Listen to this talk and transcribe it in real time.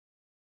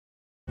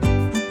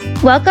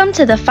Welcome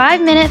to the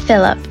 5-Minute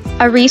Fill-Up,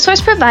 a resource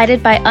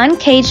provided by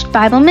Uncaged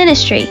Bible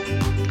Ministry.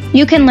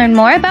 You can learn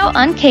more about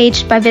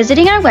Uncaged by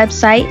visiting our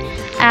website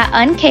at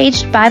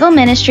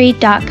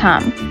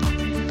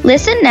uncagedbibleministry.com.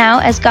 Listen now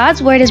as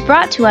God's Word is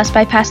brought to us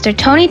by Pastor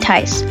Tony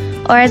Tice,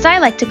 or as I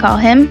like to call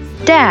him,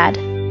 Dad.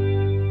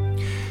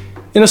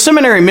 In a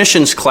seminary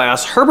missions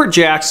class, Herbert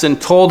Jackson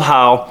told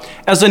how,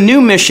 as a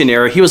new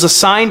missionary, he was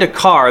assigned a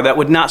car that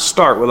would not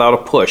start without a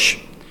push.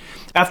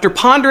 After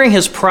pondering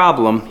his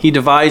problem, he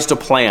devised a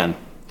plan.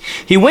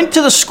 He went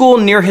to the school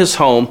near his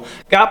home,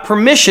 got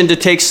permission to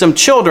take some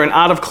children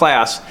out of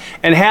class,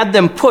 and had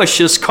them push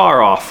his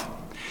car off.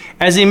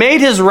 As he made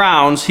his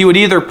rounds, he would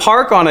either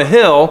park on a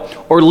hill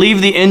or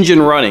leave the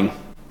engine running.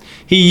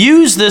 He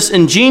used this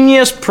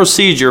ingenious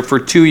procedure for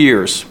 2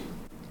 years.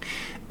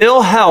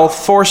 Ill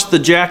health forced the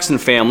Jackson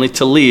family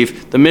to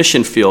leave the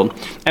mission field,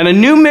 and a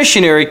new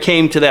missionary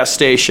came to that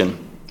station.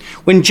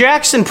 When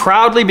Jackson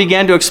proudly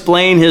began to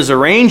explain his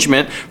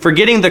arrangement for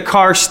getting the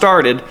car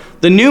started,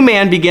 the new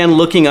man began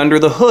looking under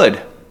the hood.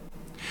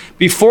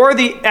 Before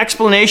the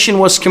explanation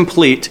was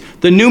complete,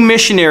 the new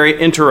missionary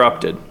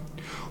interrupted.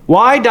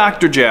 "Why,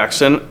 Dr.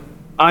 Jackson,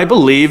 I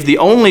believe the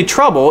only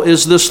trouble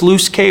is this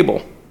loose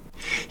cable."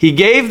 He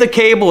gave the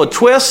cable a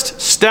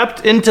twist,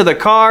 stepped into the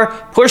car,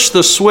 pushed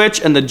the switch,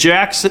 and to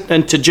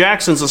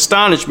Jackson's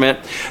astonishment,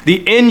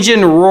 the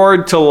engine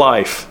roared to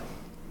life.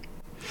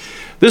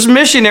 This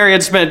missionary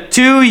had spent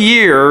 2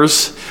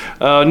 years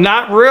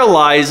not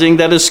realizing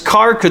that his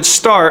car could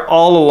start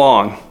all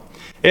along.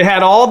 It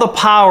had all the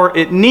power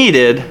it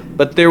needed,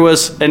 but there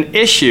was an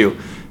issue.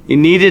 He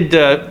needed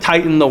to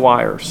tighten the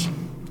wires.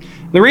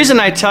 The reason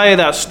I tell you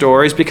that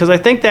story is because I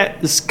think that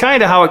is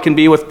kind of how it can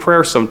be with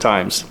prayer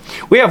sometimes.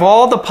 We have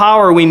all the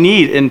power we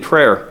need in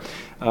prayer.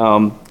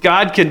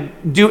 God could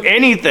do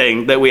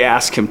anything that we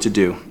ask him to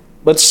do.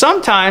 But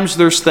sometimes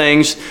there's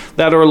things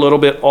that are a little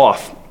bit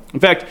off. In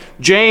fact,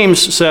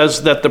 James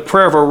says that the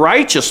prayer of a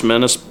righteous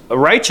man is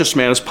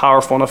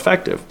powerful and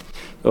effective.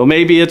 So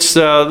maybe it's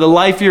the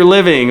life you're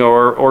living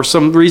or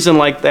some reason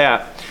like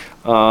that.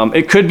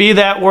 It could be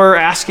that we're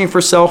asking for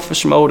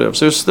selfish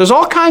motives. There's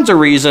all kinds of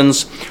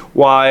reasons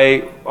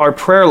why our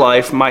prayer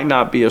life might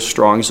not be as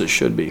strong as it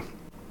should be.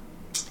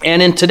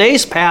 And in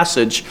today's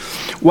passage,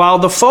 while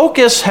the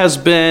focus has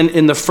been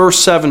in the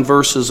first 7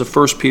 verses of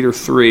 1 Peter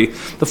 3,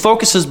 the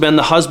focus has been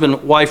the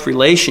husband-wife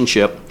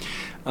relationship.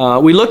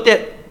 We looked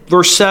at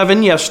Verse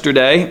 7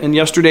 yesterday, in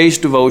yesterday's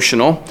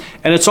devotional,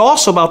 and it's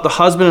also about the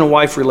husband and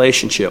wife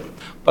relationship.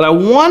 But I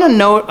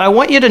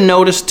want you to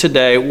notice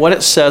today what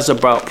it says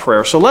about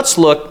prayer. So let's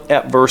look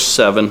at verse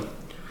 7.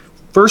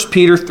 1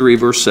 Peter 3,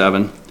 verse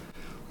 7.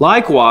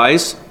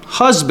 "Likewise,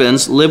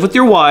 husbands, live with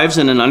your wives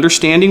in an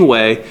understanding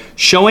way,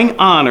 showing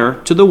honor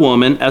to the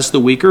woman as the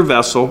weaker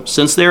vessel,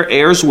 since they are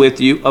heirs with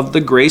you of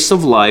the grace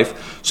of life,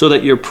 so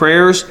that your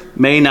prayers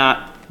may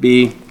not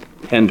be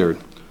hindered."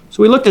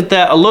 So we looked at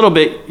that a little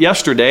bit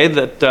yesterday,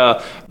 that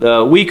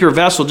the weaker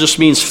vessel just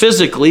means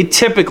physically.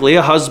 Typically,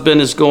 a husband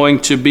is going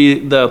to be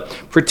the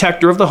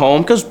protector of the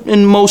home, because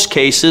in most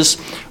cases,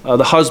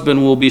 the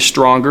husband will be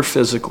stronger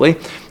physically.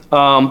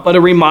 But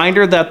a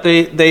reminder that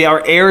they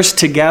are heirs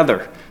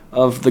together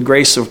of the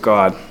grace of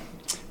God.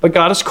 But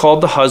God has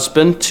called the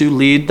husband to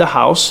lead the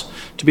house,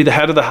 to be the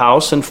head of the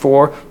house, and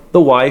for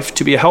the wife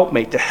to be a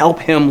helpmate, to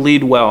help him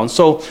lead well. And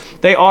so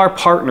they are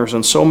partners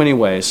in so many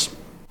ways.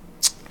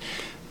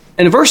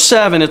 In verse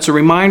 7, it's a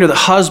reminder that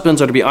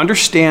husbands are to be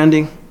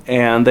understanding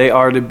and they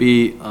are to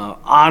be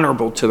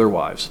honorable to their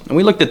wives. And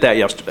we looked at that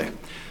yesterday.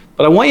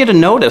 But I want you to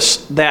notice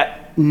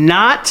that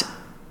not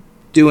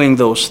doing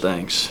those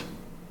things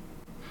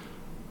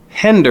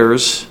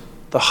hinders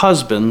the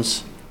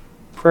husband's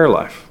prayer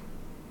life.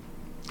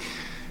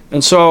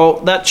 And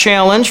so that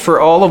challenge for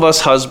all of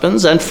us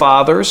husbands and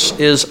fathers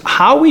is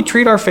how we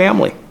treat our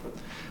family.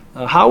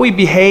 How we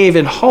behave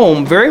in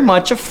home very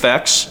much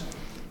affects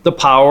the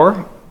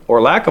power or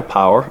lack of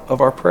power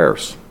of our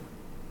prayers.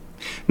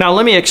 Now,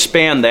 let me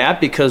expand that,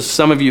 because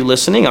some of you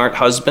listening aren't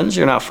husbands,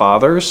 you're not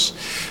fathers.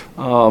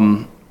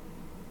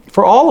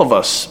 For all of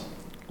us,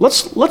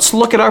 let's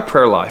look at our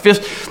prayer life.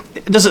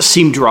 Does it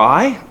seem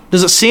dry?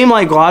 Does it seem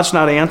like God's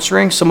not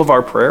answering some of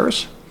our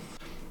prayers?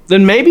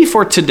 Then maybe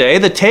for today,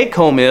 the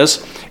take-home is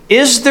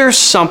there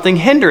something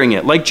hindering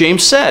it? Like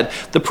James said,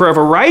 the prayer of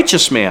a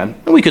righteous man,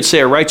 and we could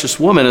say a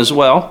righteous woman as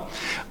well,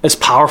 is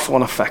powerful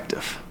and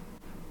effective.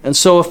 And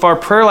so if our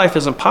prayer life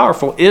isn't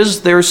powerful,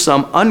 is there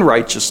some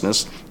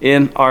unrighteousness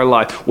in our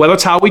life? Whether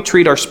it's how we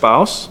treat our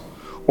spouse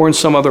or in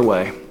some other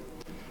way.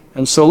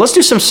 And so let's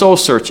do some soul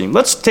searching.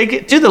 Let's take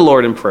it to the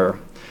Lord in prayer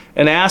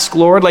and ask,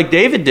 Lord, like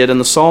David did in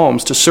the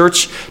Psalms, to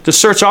search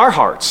our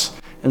hearts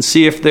and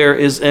see if there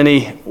is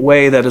any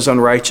way that is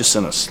unrighteous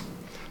in us,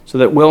 so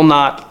that will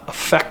not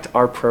affect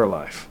our prayer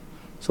life.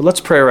 So let's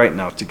pray right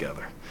now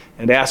together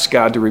and ask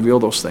God to reveal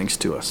those things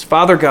to us.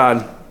 Father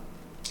God,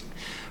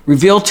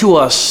 reveal to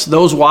us,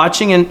 those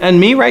watching, and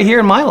me right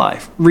here in my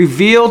life,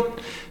 reveal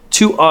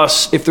to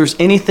us if there's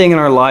anything in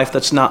our life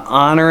that's not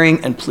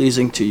honoring and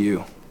pleasing to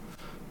you.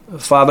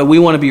 Father, we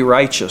want to be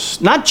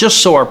righteous, not just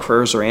so our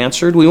prayers are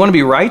answered. We want to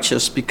be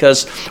righteous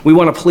because we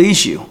want to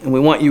please you and we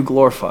want you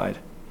glorified.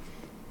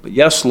 But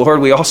yes,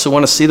 Lord, we also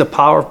want to see the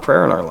power of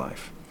prayer in our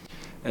life.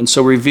 And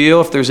so reveal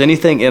if there's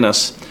anything in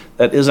us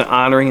that isn't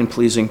honoring and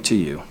pleasing to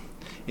you.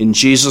 In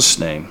Jesus'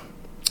 name,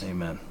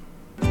 amen.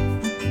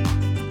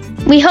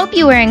 We hope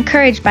you were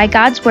encouraged by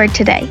God's Word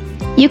today.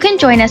 You can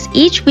join us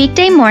each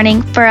weekday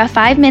morning for a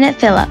 5-minute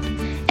fill-up.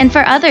 And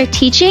for other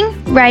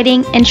teaching,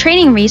 writing, and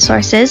training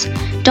resources,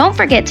 don't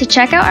forget to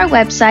check out our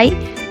website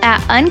at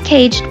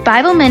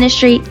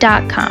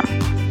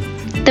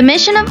uncagedbibleministry.com. The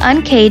mission of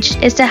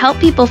Uncaged is to help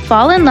people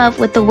fall in love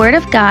with the Word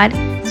of God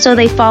so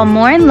they fall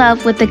more in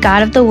love with the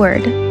God of the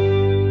Word.